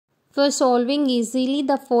For solving easily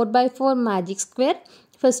the 4 by 4 magic square,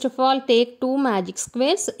 first of all take two magic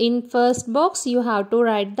squares. In first box you have to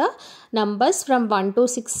write the numbers from 1 to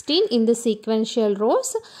 16 in the sequential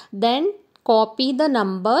rows. Then copy the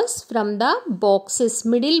numbers from the boxes,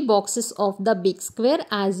 middle boxes of the big square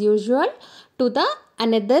as usual to the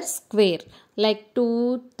another square like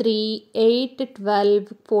 2, 3, 8,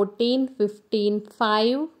 12, 14, 15,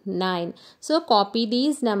 5, 9. So copy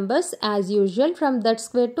these numbers as usual from that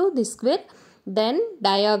square to this square. Then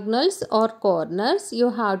diagonals or corners you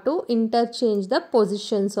have to interchange the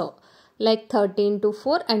positions of like 13 to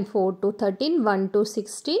 4 and 4 to 13, 1 to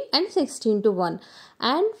 16 and 16 to 1.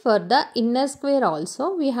 And for the inner square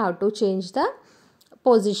also we have to change the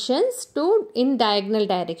positions to in diagonal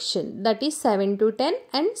direction, that is 7 to 10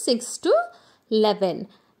 and 6 to 11.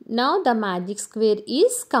 Now the magic square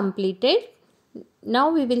is completed. Now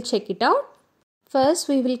we will check it out. First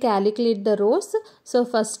we will calculate the rows. So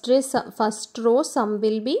first row sum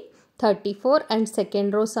will be 34 and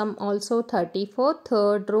second row sum also 34.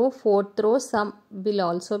 Third row, fourth row sum will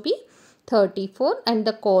also be 34 and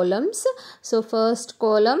the columns. So first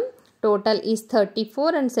column total is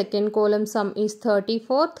 34 and second column sum is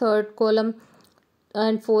 34. Third column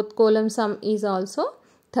and fourth column sum is also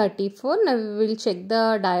 34. Now we will check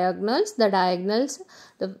the diagonals.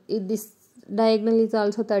 This diagonal is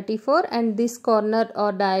also 34 and this corner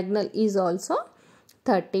or diagonal is also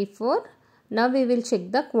 34. Now we will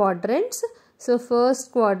check the quadrants. So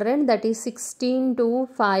first quadrant, that is 16 to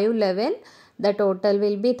 5, 11. The total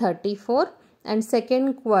will be 34. And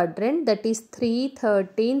second quadrant, that is 3,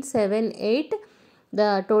 13, 7, 8.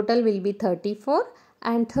 The total will be 34.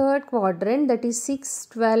 And third quadrant, that is 6,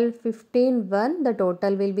 12, 15, 1. The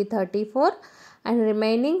total will be 34. And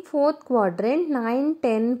remaining fourth quadrant 9,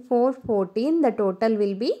 10, 4, 14. The total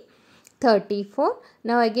will be 34.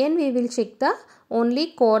 Now again we will check the only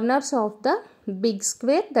corners of the big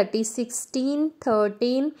square, that is 16,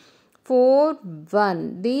 13, 4,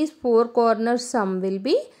 1. These four corners sum will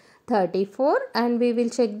be 34 and we will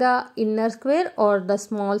check the inner square or the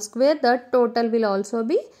small square. The total will also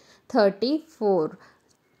be 34.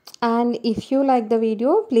 And if you like the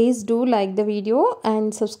video, please do like the video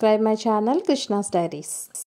and subscribe my channel Krishna's Diaries.